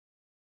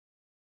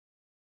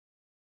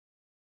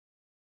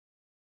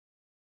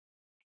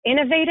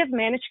Innovative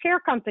managed care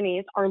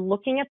companies are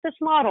looking at this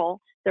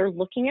model. They're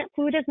looking at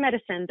food as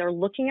medicine. They're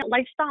looking at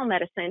lifestyle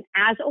medicine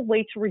as a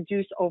way to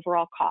reduce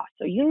overall costs.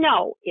 So,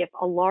 if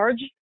a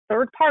large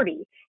third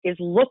party is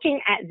looking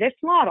at this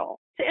model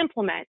to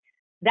implement,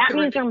 that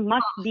means there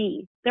must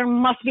be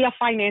a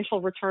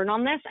financial return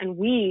on this, and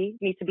we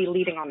need to be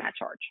leading on that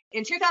charge.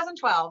 In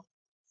 2012,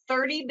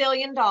 $30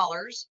 billion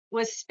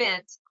was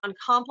spent on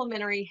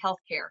complementary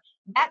healthcare.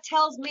 That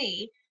tells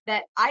me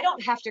that I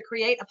don't have to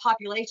create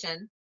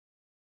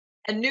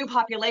a new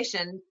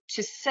population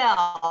to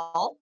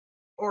sell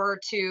or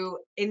to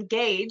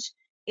engage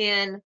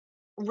in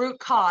root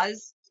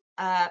cause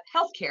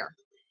healthcare.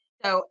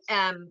 So,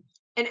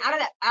 and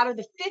out of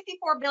the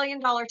 $54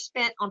 billion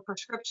spent on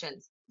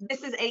prescriptions,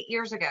 this is 8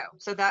 years ago.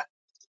 So that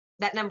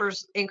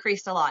number's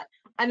increased a lot.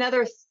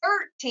 Another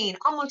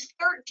almost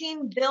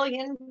 $13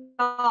 billion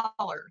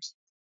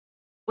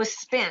was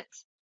spent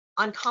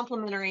on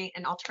complementary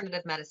and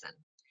alternative medicine.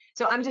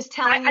 So I'm just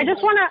telling you. I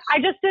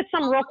just did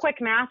some real quick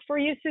math for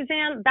you,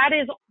 Suzanne. That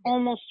is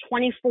almost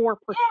 24%.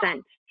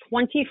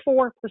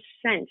 24%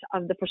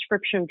 of the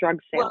prescription drug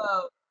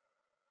sales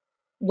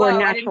were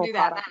natural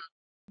products.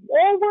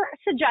 All we're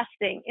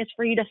suggesting is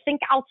for you to think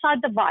outside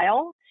the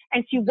vial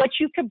and see what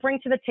you could bring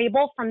to the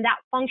table from that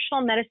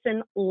functional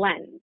medicine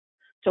lens.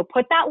 So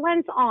put that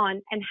lens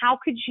on, and how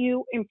could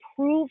you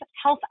improve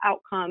health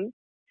outcomes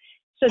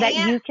so that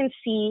you can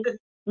see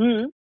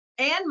and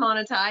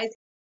monetize.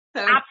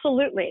 So.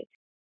 Absolutely.